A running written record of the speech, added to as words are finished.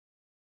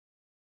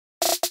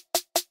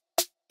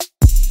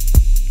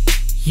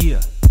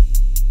Yeah.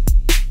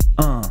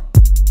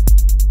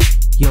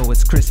 Yo,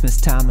 it's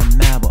Christmas time in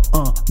Mabel.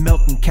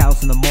 Milking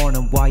cows in the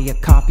morning while your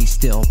coffee's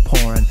still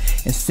pouring.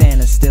 And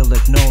Santa's still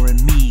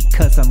ignoring me,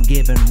 cause I'm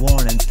giving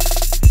warnings.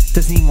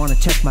 Doesn't even wanna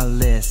check my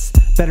list.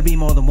 Better be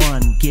more than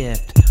one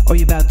gift, or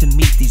you're about to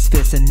meet these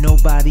fists, and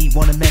nobody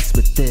wanna mess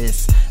with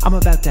this. I'm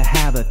about to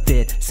have a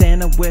fit.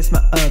 Santa, where's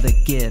my other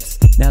gifts?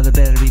 Now there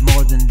better be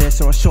more than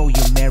this, or I'll show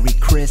you Merry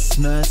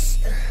Christmas.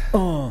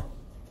 What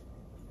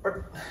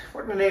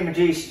in the name of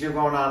Jesus are you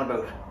going on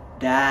about?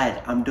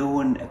 Dad, I'm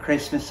doing a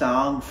Christmas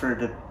song for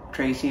the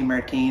Tracy and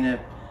Martina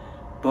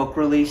book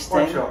release thing.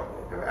 What show?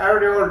 I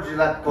already ordered you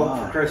that book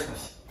for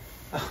Christmas.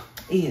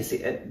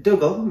 Easy.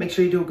 Dougal, make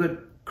sure you do a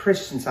good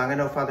Christian song. I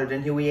know Father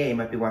Dan Huey A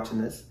might be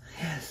watching this.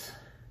 Yes.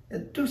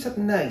 Do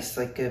something nice,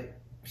 like a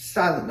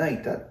Silent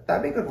Night.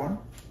 That'd be a good one.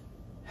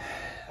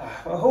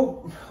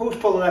 Well, who's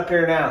pulling up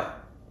here now?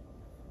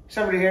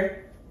 Somebody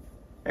here?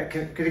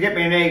 Could you get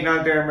me an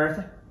eggnog there,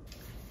 Martha?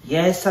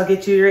 Yes, I'll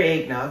get you your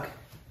eggnog.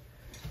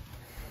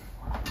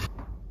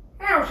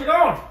 How's it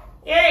going?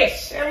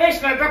 Yes,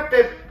 listen,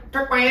 I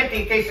took my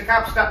empty in case the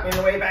cops stopped me on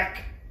the way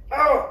back.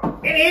 Oh,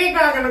 any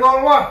eggnog in the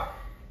going what?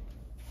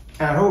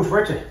 And who's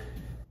with you?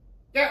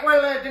 Yeah,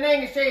 well, the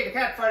name is Jay, the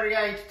cat fighter,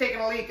 yeah, he's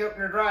taking a leak out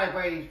in the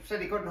driveway. He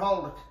said he couldn't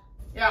hold it.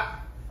 Yeah.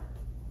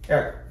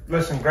 Yeah,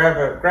 listen,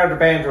 grab the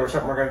banjo or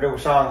something. We're going to do a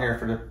song here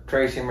for the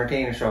Tracy and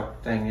Martina show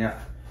thing, yeah.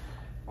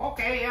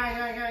 Okay,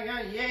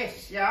 yeah,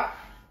 yes, yeah.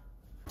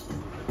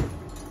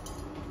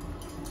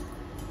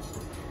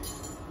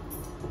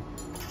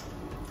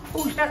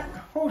 Who's that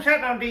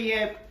on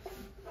the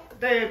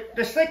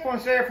slick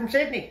ones there from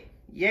Sydney?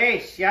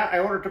 Yes, yeah, I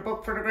ordered the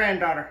book for the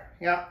granddaughter,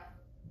 yeah.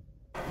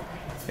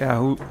 Yeah,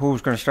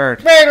 who's gonna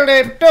start? Well,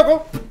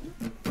 Dougal.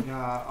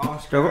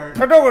 Oscar.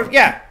 Dougal? Dougal,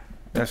 yeah.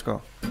 Let's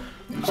go.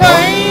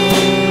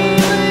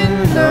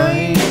 Silent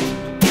night,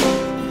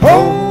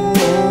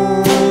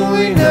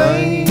 holy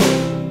night,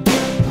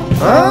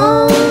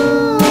 all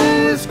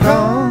is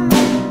calm,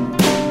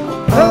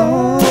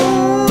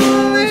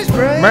 all is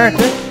bright.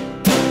 Martin?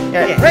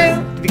 Yeah.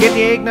 Did you get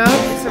the eggnog?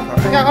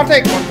 Yeah, I'll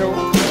take one too. I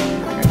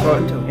can go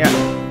too. Yeah.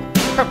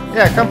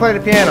 Come play the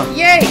piano.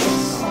 Yes.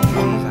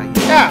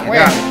 Yeah. Well.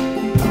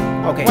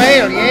 Yeah. Okay.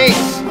 Well,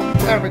 yes.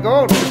 There we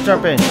go. Just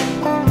jump in.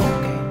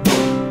 Okay.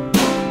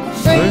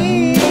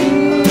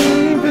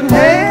 Sleep in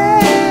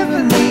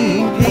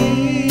heavenly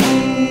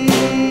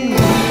peace.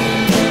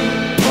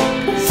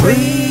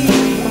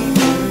 Sleep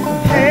in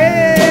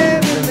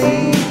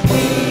heavenly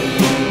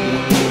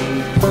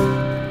peace.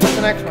 What's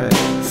the next one?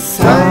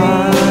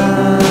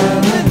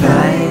 Silent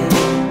night,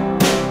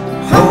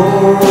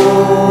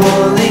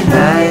 holy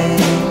night,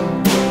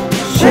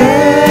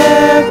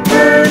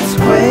 shepherds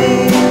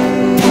quail.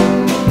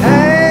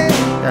 Hey,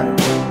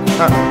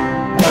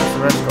 that's the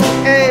rest go.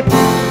 Hey,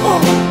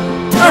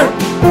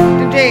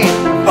 today.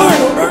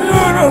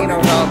 You know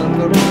all them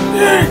little.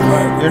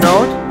 You know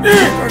it?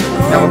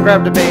 Now we'll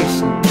grab the bass.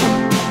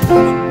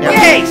 Yeah.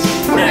 Yes.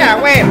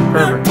 Yeah, well.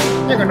 Perfect.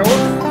 You're gonna know it.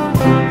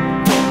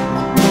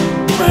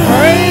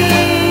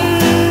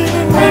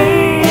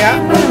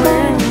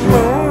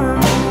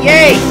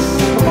 Yes!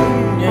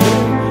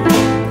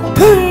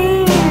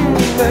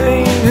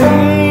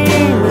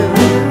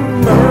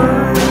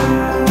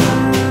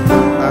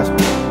 Last one.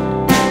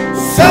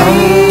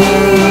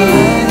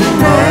 Silent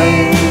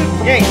night.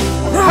 Yes.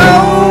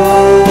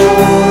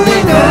 Holy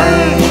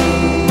night.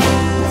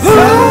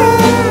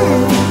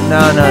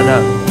 No.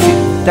 See,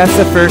 that's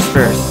the first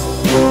verse.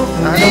 I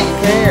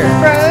don't care.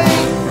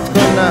 It's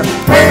good enough.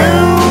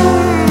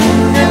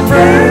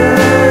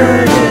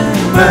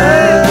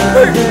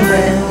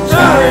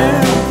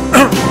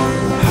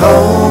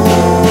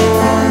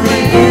 Holy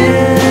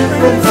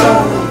infant, so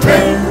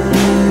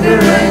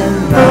tender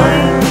and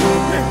kind,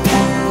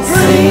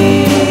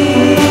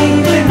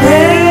 sleep in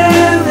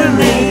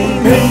heavenly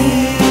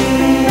peace.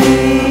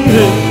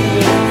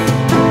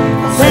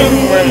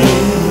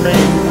 Sleep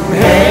in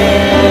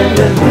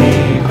heavenly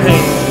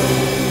peace.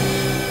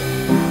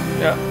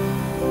 Yeah.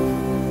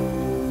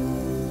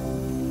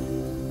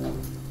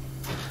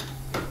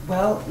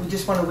 Well, we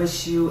just want to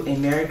wish you a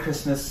Merry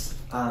Christmas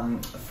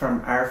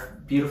from our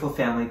beautiful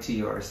family to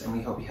yours, and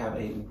we hope you have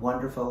a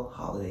wonderful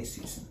holiday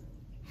season.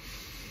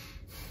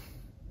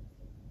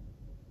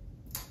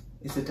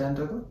 Is it done,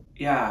 Dougal?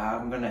 Yeah,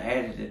 I'm gonna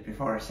edit it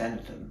before I send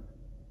it to them.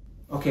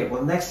 Okay,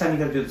 well, next time you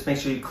gotta do this, make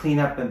sure you clean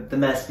up the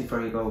mess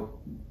before you go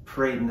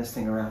parading this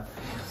thing around.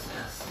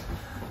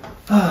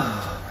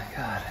 Oh my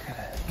God, I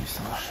gotta use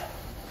some water.